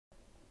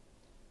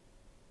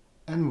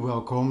and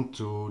welcome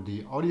to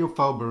the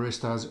Audiophile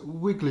Barista's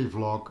weekly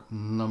vlog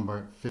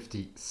number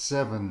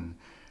 57.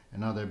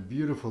 Another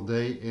beautiful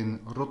day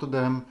in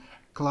Rotterdam,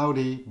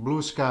 cloudy,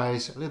 blue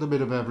skies, a little bit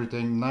of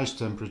everything, nice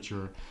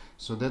temperature.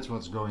 So that's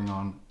what's going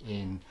on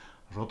in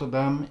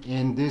Rotterdam.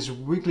 In this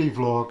weekly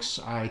vlogs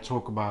I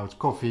talk about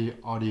coffee,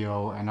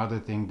 audio and other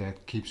things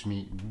that keeps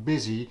me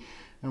busy.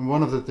 And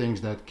one of the things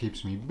that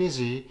keeps me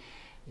busy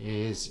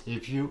is,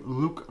 if you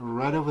look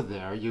right over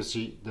there, you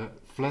see the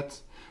flat.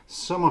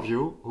 Some of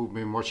you who've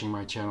been watching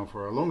my channel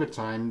for a longer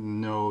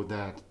time know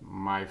that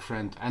my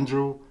friend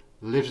Andrew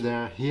lives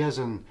there. He has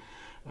a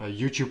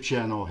YouTube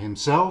channel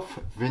himself,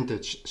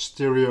 Vintage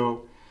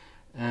Stereo,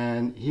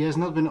 and he has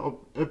not been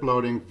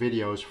uploading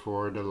videos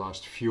for the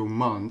last few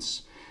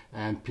months,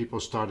 and people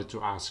started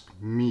to ask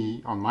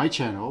me on my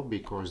channel,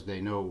 because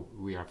they know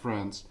we are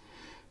friends,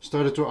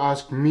 started to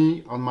ask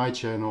me on my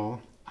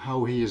channel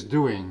how he is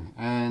doing.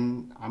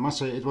 And I must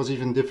say it was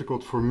even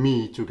difficult for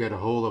me to get a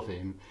hold of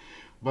him,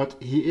 but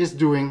he is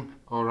doing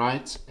all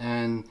right.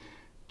 And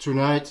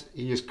tonight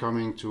he is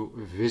coming to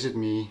visit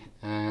me,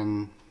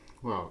 and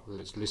well,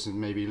 let's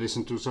maybe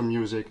listen to some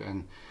music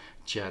and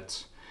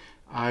chat.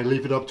 I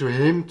leave it up to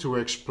him to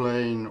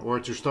explain, or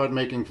to start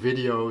making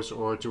videos,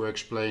 or to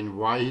explain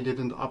why he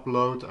didn't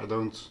upload. I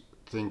don't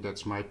think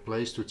that's my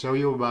place to tell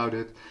you about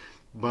it.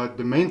 But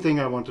the main thing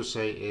I want to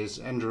say is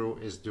Andrew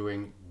is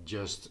doing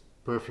just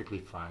perfectly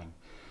fine.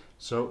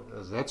 So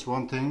that's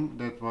one thing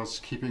that was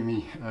keeping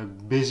me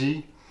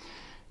busy.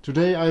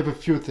 Today I have a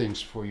few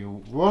things for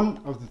you.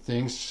 One of the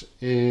things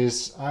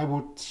is I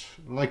would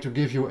like to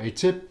give you a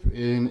tip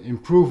in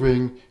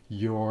improving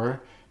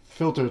your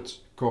filtered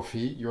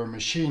coffee, your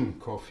machine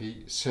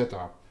coffee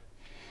setup.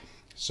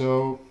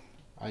 So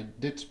I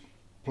did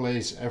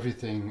place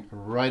everything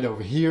right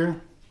over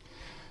here.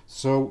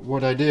 So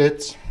what I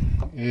did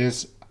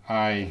is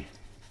I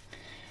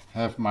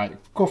have my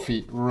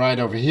coffee right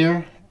over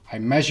here. I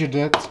measured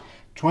it,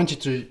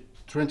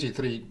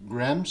 23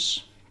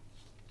 grams.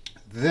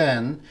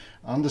 Then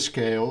on the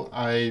scale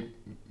I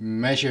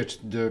measured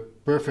the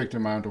perfect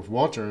amount of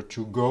water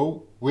to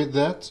go with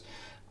that.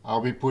 I'll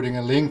be putting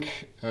a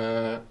link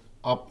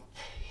up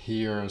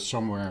here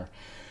somewhere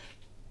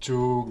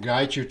to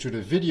guide you to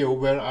the video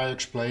where I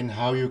explain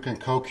how you can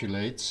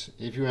calculate,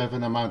 if you have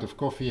an amount of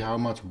coffee, how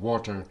much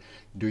water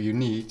do you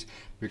need,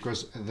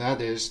 because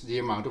that is the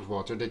amount of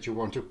water that you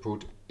want to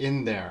put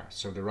in there.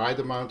 So the right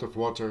amount of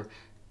water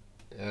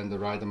and the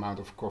right amount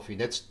of coffee.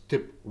 That's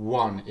tip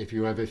one if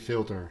you have a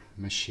filter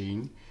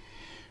machine.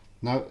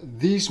 Now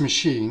these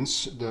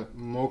machines, the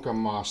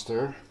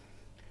Moccamaster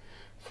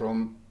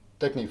from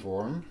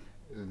Techniform,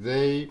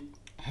 they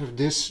have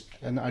this,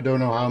 and I don't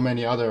know how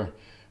many other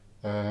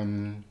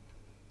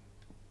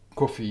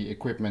coffee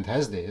equipment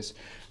has this,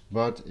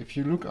 but if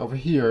you look over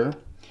here,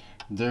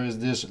 there is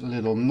this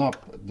little knob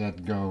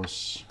that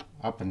goes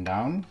up and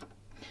down,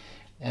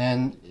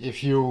 and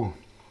if you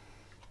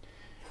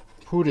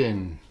put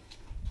in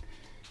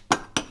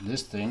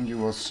this thing, you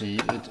will see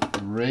it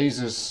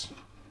raises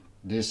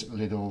this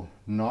little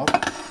knob,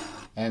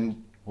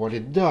 and what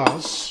it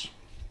does,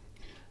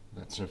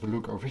 let's have a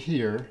look over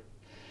here,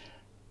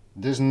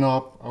 this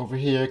knob over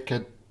here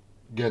can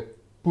get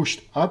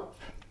pushed up,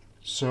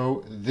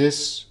 so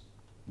this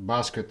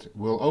basket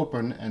will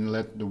open and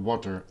let the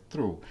water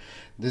through.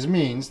 This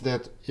means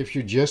that if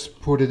you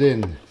just put it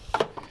in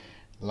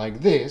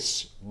like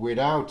this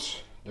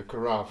without the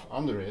carafe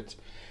under it,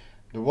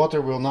 the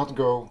water will not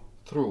go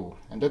through.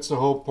 And that's the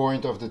whole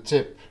point of the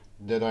tip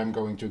that I'm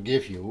going to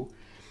give you.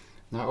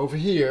 Now over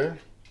here,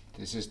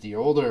 this is the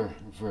older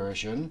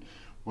version.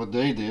 What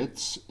they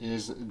did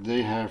is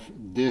they have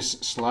this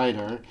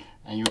slider,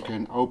 and you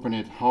can open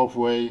it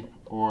halfway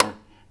or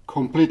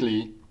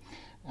completely,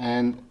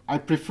 and I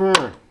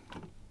prefer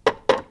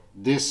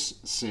this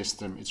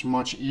system. It's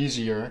much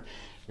easier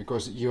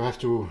because you have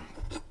to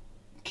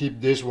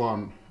keep this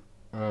one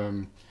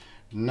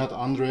not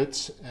under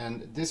it,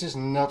 and this is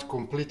not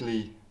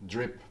completely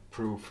drip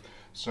proof.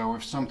 So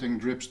if something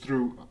drips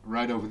through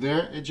right over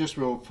there, it just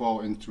will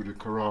fall into the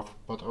carafe,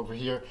 but over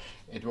here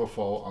it will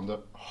fall on the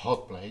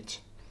hot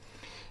plate.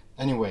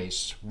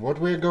 Anyways, what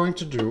we're going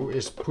to do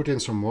is put in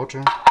some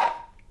water.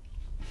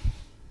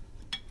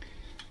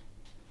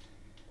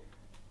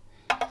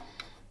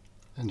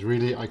 And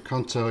really, I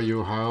can't tell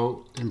you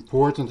how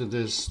important it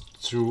is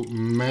to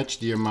match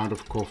the amount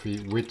of coffee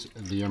with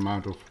the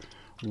amount of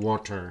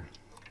water.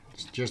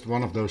 It's just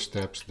one of those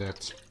steps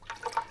that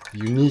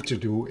you need to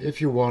do if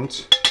you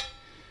want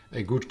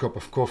a good cup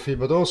of coffee,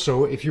 but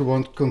also if you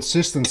want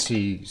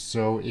consistency.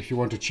 So if you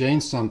want to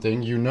change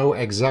something, you know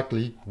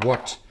exactly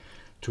what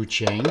to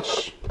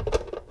change.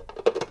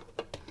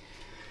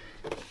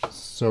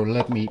 So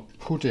let me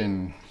put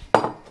in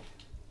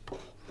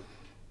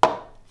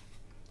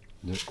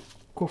the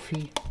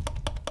coffee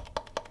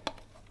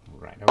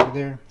right over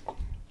there,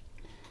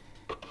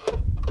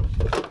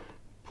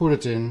 put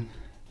it in,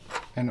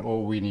 and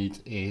all we need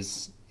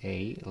is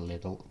a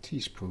little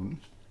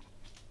teaspoon.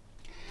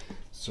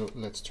 So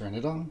let's turn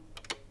it on.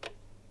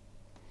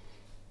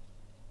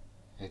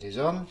 It is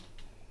on.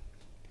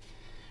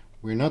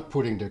 We're not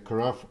putting the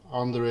carafe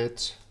under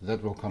it,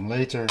 that will come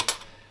later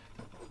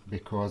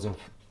because of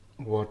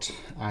what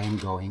I'm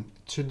going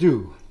to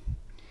do.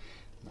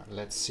 Now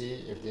let's see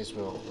if this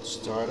will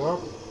start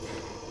up.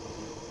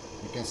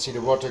 You can see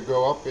the water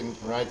go up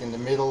right in the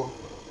middle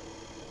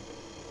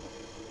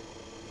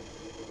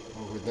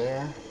over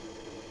there.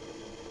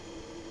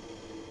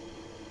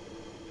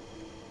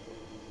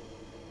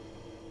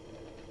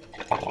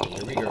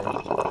 There we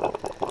go.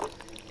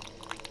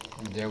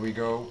 And there we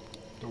go.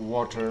 The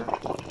water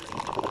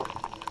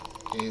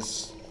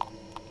is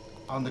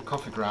on the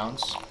coffee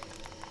grounds,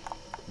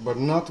 but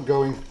not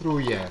going through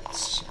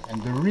yet.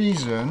 And the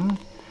reason,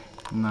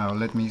 now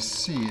let me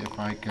see if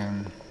I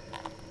can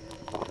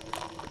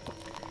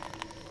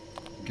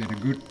get a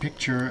good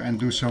picture and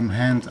do some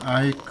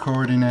hand-eye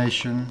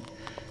coordination.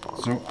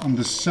 So on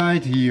the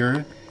side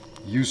here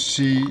you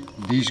see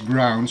these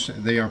grounds,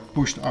 they are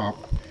pushed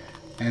up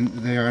and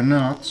they are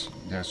not,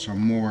 there's some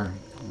more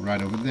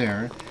right over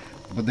there,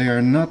 but they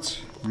are not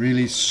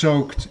really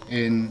soaked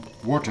in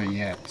water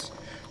yet.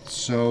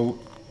 So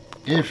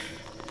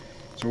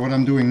what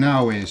I'm doing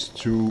now is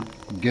to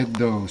get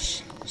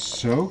those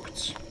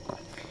soaked,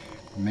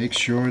 make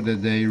sure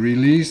that they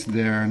release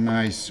their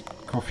nice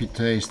coffee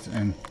taste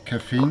and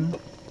caffeine.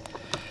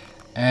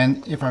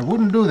 And if I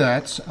wouldn't do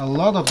that, a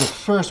lot of the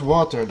first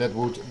water that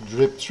would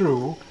drip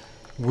through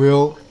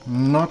will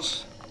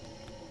not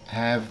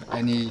have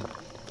any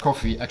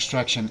coffee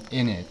extraction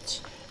in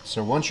it.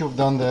 So once you've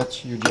done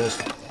that, you just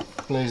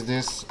place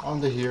this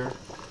under here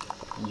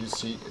and you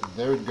see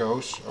there it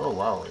goes. Oh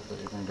wow, it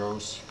even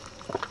goes.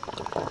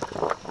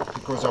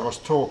 Because I was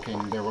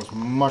talking, there was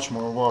much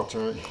more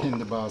water in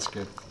the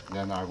basket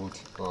than I would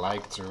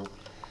like to.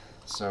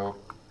 So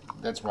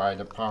that's why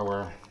the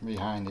power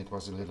behind it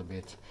was a little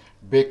bit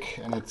big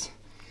and it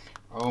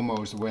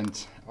almost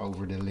went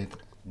over the lid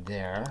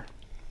there.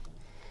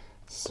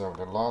 So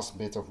the last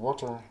bit of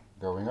water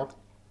going up,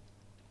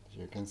 as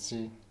you can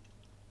see.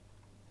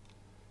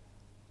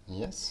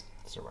 Yes,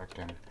 so I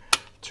can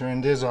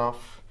turn this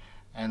off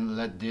and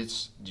let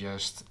this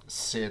just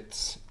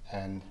sit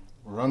and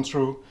run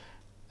through,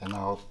 and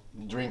I'll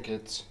drink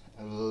it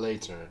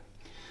later.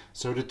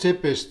 So the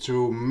tip is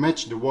to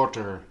match the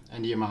water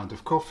and the amount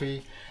of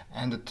coffee,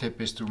 and the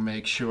tip is to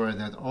make sure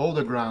that all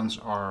the grounds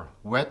are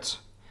wet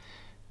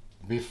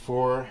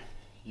before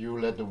you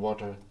let the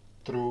water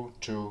through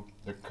to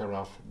the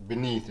carafe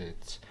beneath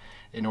it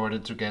in order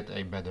to get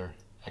a better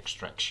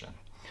extraction.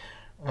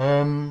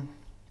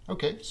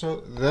 Okay,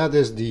 so that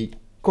is the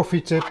coffee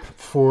tip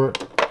for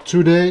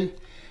today.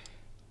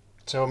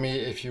 Tell me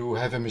if you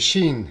have a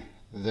machine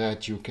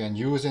that you can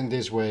use in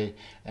this way,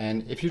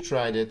 and if you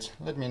tried it,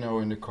 let me know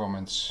in the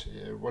comments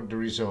what the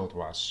result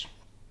was.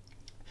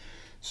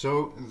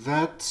 So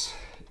that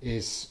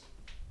is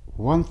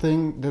one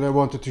thing that I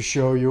wanted to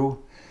show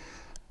you.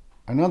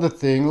 Another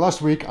thing,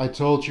 last week I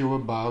told you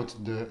about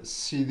the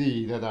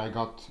CD that I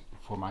got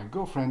for my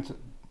girlfriend,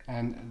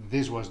 and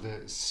this was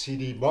the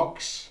CD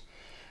box.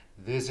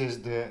 This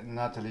is the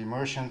Natalie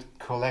Merchant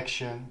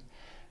collection,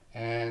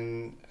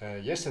 and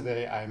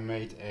yesterday I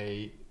made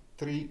a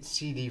 3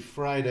 CD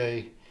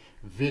Friday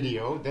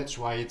video. That's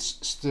why it's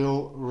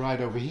still right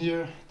over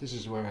here. This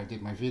is where I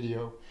did my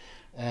video,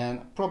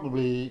 and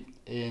probably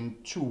in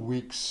 2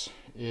 weeks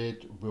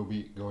it will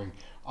be going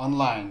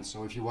online.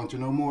 So if you want to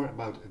know more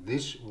about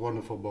this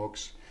wonderful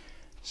box,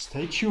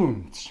 stay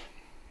tuned.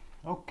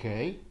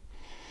 Okay,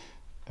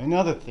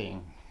 another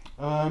thing,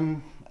 a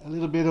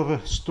little bit of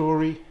a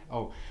story.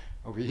 Oh,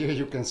 over here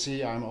you can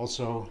see I'm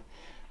also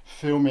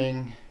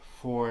filming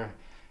for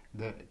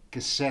the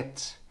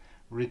cassette,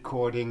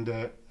 recording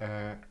the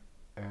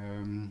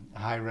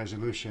high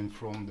resolution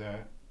from the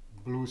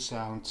Blue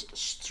Sound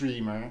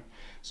streamer.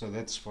 So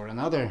that's for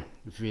another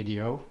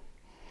video.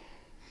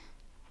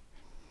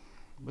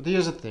 But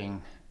here's the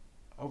thing.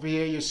 Over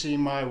here you see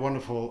my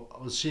wonderful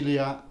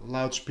Ocellia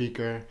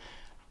loudspeaker.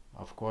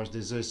 Of course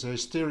this is a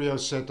stereo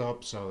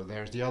setup, so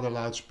there's the other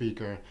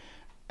loudspeaker.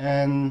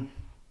 And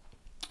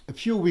a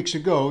few weeks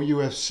ago you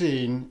have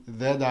seen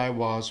that I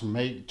was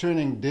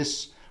turning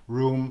this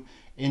room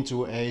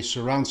into a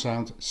surround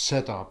sound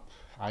setup.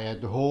 I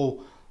had the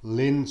whole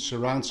Lin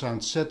surround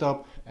sound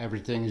setup.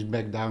 Everything is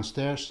back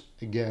downstairs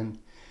again.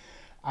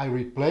 I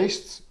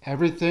replaced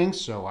everything,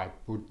 so I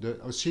put the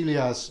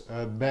Ocellias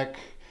back.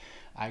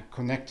 I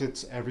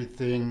connected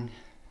everything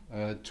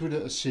to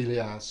the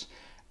Ocellias,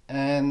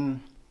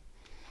 and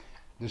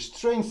the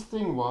strange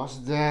thing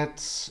was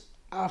that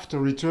after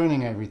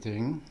returning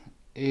everything,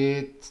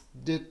 it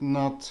did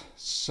not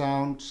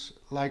sound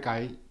like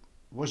I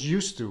was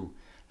used to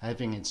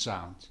having it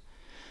sound.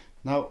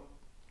 Now,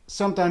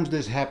 sometimes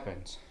this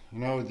happens. You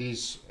know,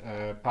 these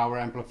power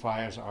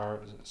amplifiers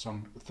are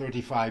some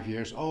 35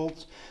 years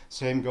old.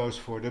 Same goes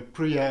for the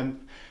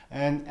preamp.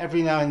 And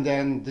every now and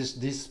then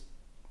this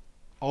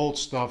old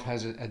stuff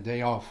has a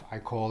day off, I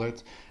call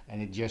it,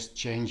 and it just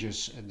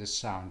changes the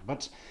sound.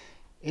 But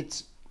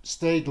it's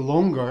stayed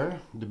longer,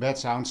 the bad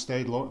sound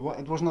stayed longer. Well,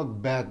 it was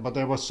not bad, but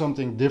there was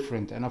something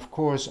different. And of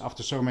course,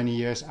 after so many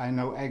years, I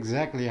know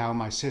exactly how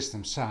my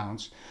system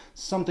sounds.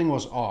 Something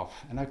was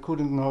off, and I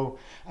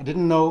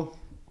didn't know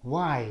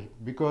why,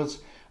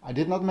 because I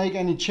did not make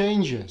any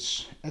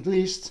changes. At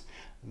least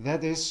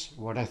that is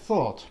what I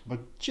thought. But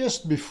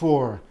just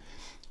before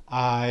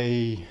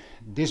I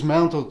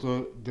dismantled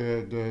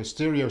the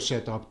stereo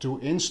setup to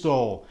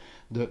install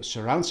the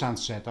surround sound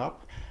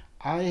setup,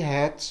 I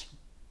had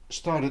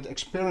started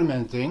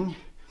experimenting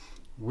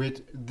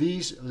with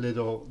these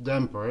little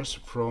dampers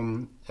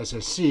from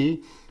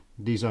SSC.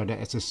 These are the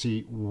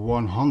SSC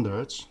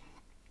 100s.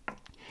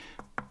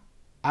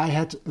 I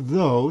had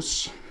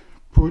those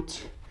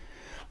put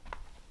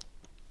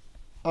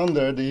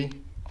under the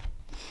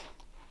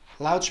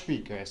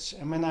loudspeakers,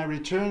 and when I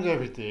returned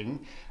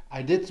everything,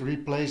 I did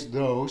replace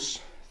those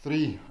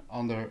 3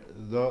 under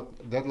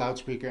that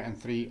loudspeaker and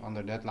 3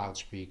 under that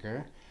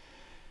loudspeaker.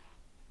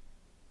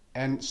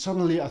 And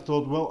suddenly I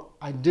thought, well,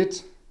 I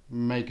did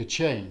make a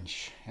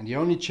change, and the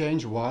only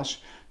change was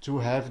to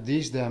have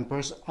these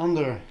dampers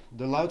under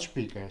the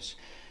loudspeakers.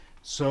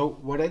 So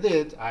what I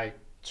did, I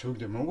took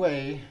them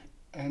away,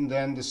 and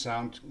then the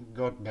sound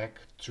got back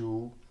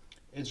to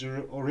its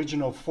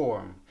original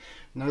form.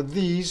 Now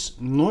these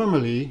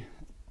normally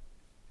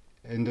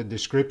in the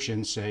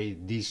description say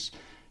these,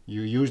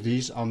 you use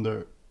these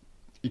under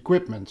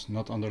equipment,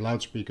 not under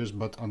loudspeakers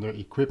but under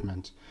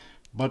equipment.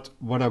 But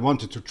what I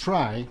wanted to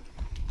try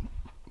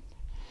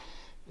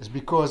is,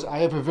 because I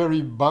have a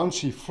very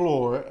bouncy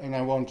floor, and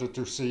I wanted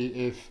to see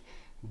if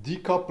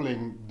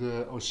decoupling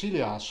the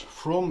Ocellias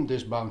from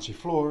this bouncy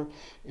floor,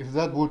 if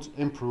that would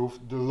improve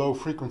the low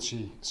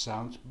frequency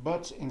sound.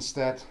 But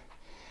instead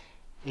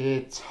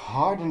it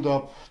hardened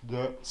up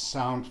the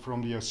sound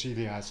from the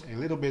Ocellias a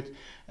little bit,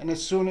 and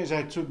as soon as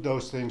I took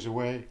those things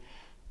away,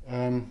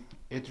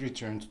 it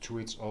returned to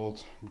its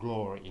old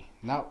glory.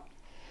 Now,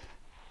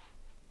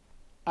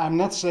 I'm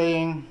not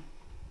saying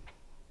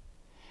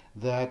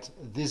that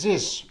this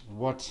is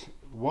what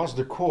was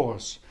the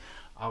cause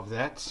of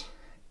that.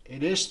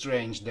 It is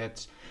strange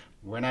that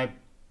when I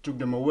took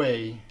them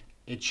away,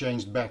 it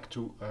changed back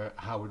to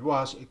how it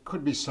was. It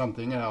could be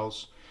something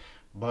else,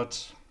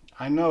 but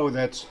I know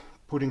that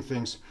putting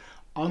things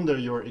under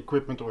your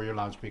equipment or your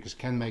loudspeakers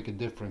can make a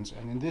difference,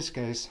 and in this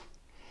case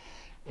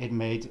it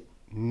made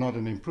not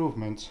an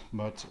improvement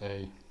but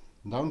a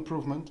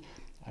down-improvement.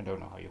 I don't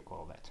know how you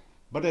call that,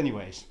 but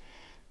anyways,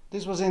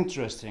 this was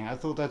interesting. I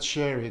thought I'd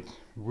share it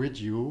with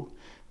you.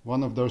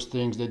 One of those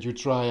things that you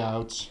try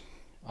out.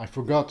 I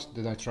forgot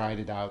that I tried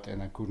it out,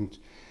 and I couldn't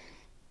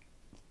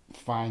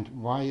find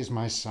why is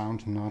my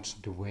sound not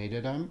the way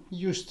that I'm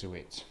used to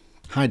it.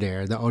 Hi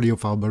there, the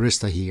audiophile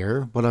barista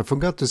here. What I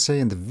forgot to say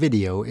in the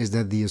video is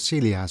that the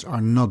Ocellias are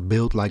not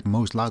built like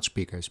most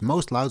loudspeakers.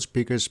 Most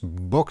loudspeakers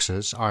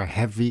boxes are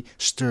heavy,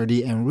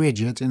 sturdy and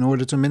rigid in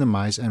order to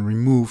minimize and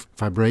remove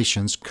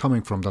vibrations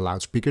coming from the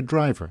loudspeaker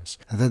drivers.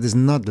 That is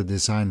not the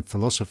design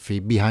philosophy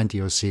behind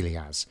the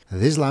Ocellias.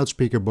 This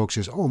loudspeaker box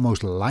is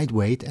almost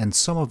lightweight, and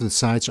some of the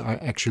sides are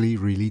actually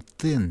really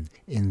thin.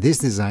 In this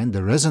design,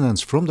 the resonance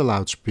from the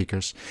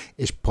loudspeakers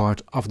is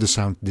part of the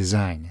sound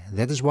design.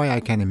 That is why I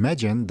can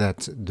imagine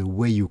that the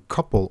way you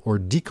couple or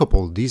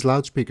decouple these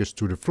loudspeakers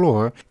to the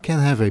floor can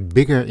have a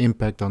bigger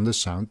impact on the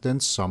sound than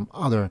some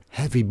other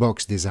heavy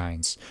box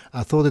designs.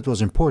 I thought it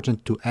was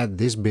important to add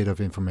this bit of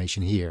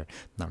information here.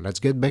 Now let's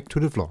get back to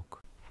the vlog.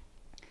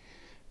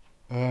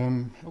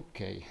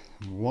 Okay,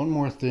 one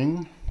more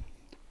thing.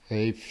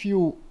 A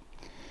few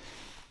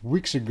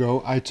weeks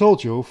ago I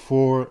told you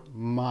for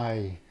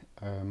my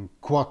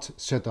quad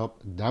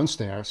setup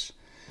downstairs,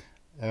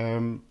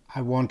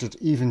 I wanted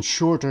even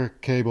shorter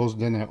cables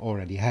than I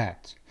already had.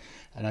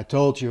 And I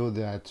told you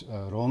that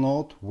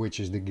Ronald, which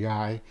is the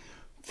guy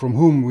from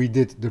whom we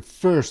did the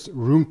first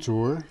room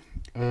tour,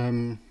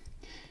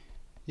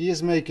 he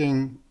is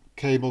making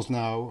cables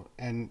now,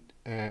 and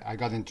I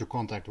got into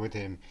contact with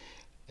him,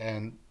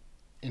 and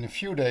in a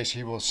few days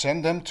he will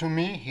send them to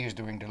me. He is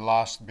doing the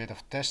last bit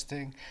of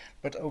testing.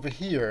 But over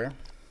here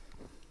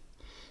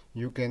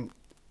you can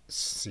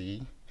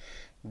see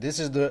this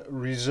is the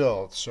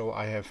result. So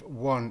I have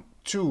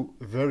two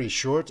very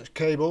short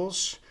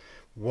cables,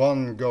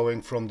 one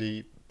going from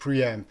the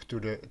preamp to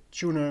the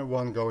tuner,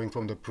 one going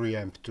from the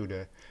preamp to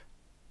the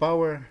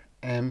power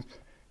amp,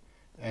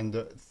 and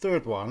the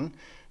third one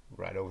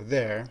right over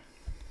there,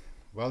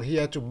 well, he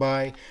had to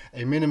buy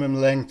a minimum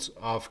length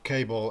of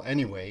cable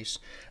anyways,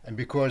 and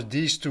because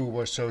these two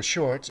were so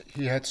short,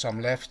 he had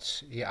some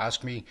left. He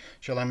asked me,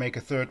 shall I make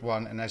a third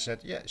one? And I said,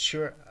 yeah,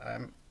 sure.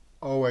 I'm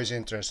always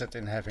interested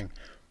in having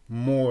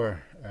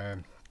more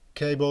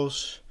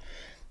cables.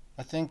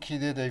 I think he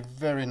did a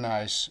very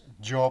nice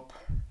job,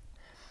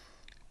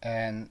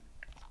 and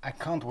I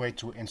can't wait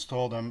to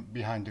install them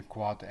behind the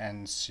quad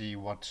and see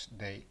what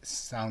they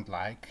sound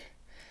like.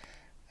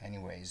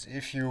 Anyways,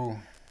 if you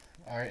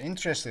are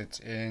interested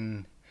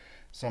in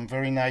some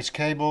very nice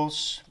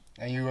cables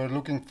and you are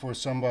looking for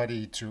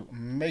somebody to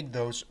make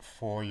those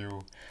for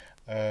you,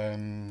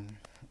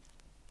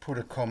 put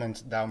a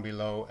comment down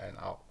below and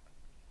I'll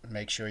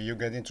make sure you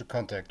get into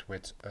contact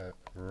with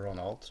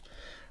Ronald.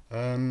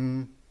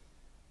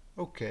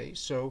 Okay,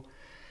 so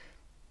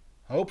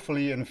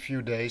hopefully in a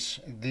few days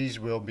these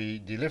will be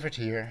delivered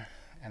here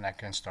and I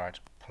can start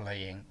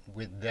playing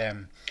with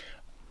them.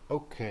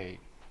 Okay,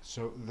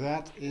 so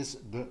that is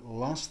the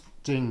last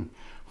thing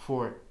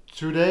for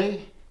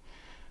today.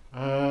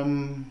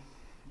 I'm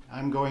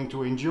going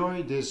to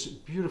enjoy this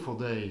beautiful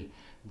day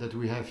that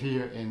we have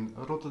here in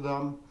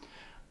Rotterdam.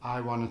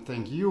 I want to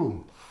thank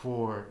you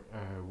for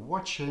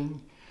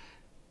watching.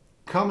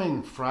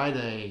 Coming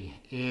Friday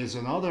is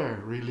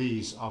another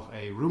release of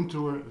a room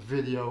tour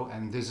video,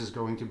 and this is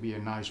going to be a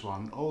nice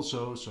one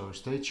also, so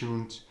stay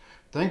tuned.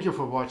 Thank you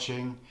for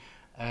watching,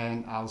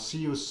 and I'll see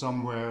you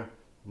somewhere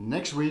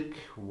next week,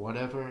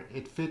 whatever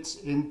it fits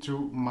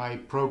into my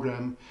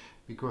program,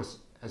 because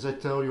as I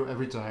tell you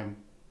every time,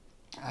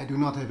 I do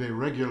not have a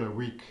regular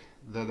week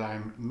that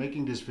I'm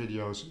making these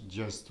videos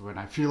just when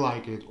I feel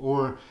like it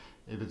or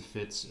if it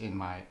fits in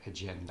my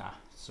agenda.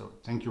 So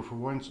thank you for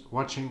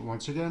watching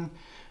once again,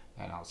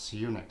 and I'll see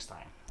you next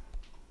time.